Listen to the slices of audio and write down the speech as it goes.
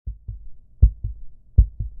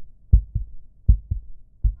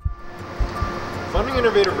funding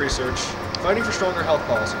innovative research, fighting for stronger health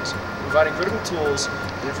policies, providing critical tools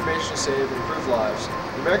and information to save and improve lives,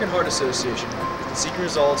 the American Heart Association has been seeking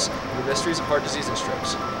results in the mysteries of heart disease and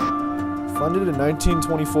strokes. Funded in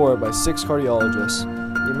 1924 by 6 cardiologists,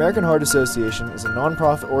 the American Heart Association is a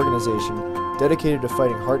non-profit organization dedicated to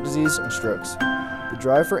fighting heart disease and strokes. The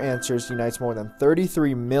drive for answers unites more than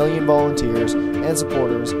 33 million volunteers and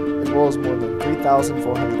supporters, as well as more than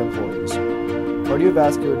 3,400 employees.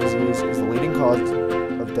 Cardiovascular disease is the leading cause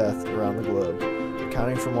of death around the globe,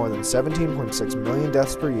 accounting for more than 17.6 million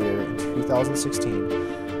deaths per year in 2016,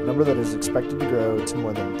 a number that is expected to grow to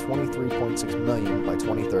more than 23.6 million by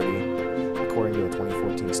 2030, according to a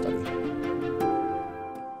 2014 study.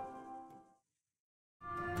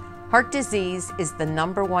 Heart disease is the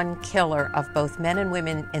 #1 killer of both men and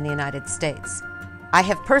women in the United States. I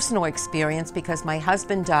have personal experience because my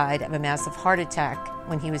husband died of a massive heart attack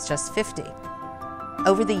when he was just 50.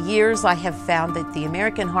 Over the years, I have found that the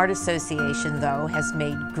American Heart Association, though, has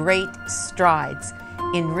made great strides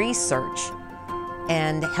in research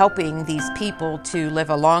and helping these people to live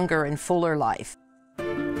a longer and fuller life.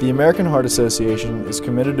 The American Heart Association is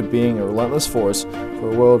committed to being a relentless force for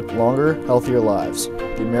a world of longer, healthier lives.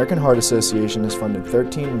 The American Heart Association has funded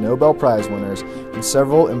 13 Nobel Prize winners and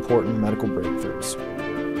several important medical breakthroughs.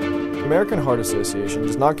 The American Heart Association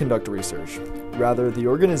does not conduct research. Rather, the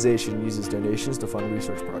organization uses donations to fund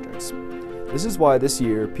research projects. This is why this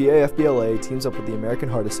year, FBLA teams up with the American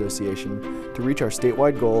Heart Association to reach our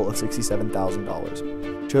statewide goal of $67,000.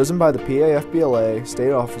 Chosen by the FBLA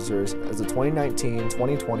state officers as the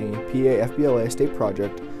 2019-2020 FBLA state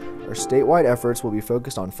project, our statewide efforts will be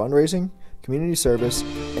focused on fundraising, community service,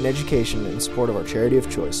 and education in support of our charity of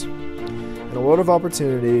choice. In a world of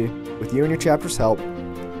opportunity, with you and your chapter's help,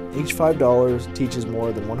 each $5 teaches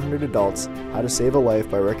more than 100 adults how to save a life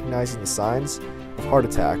by recognizing the signs of heart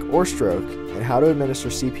attack or stroke and how to administer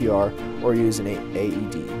CPR or use an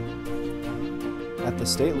AED. At the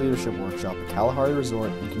State Leadership Workshop at Kalahari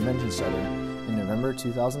Resort and Convention Center in November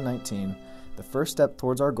 2019, the first step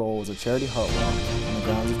towards our goal was a charity heart walk on the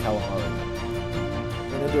grounds of Kalahari.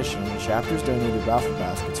 In addition, chapters donated raffle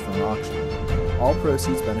baskets from an auction. All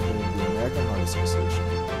proceeds benefited the American Heart Association.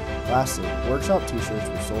 Lastly, workshop t-shirts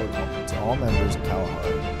were sold to all members of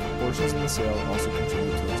Kalahari. Portions of the sale also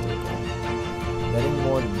contributed to our state goal. Netting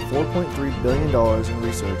more than $4.3 billion in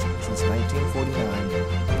research since 1949 with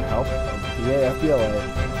the help of the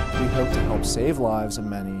FBLA, we hope to help save lives of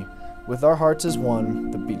many. With our hearts as one,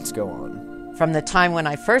 the beats go on. From the time when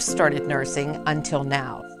I first started nursing until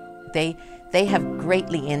now, they have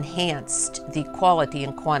greatly enhanced the quality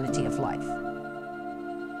and quantity of life.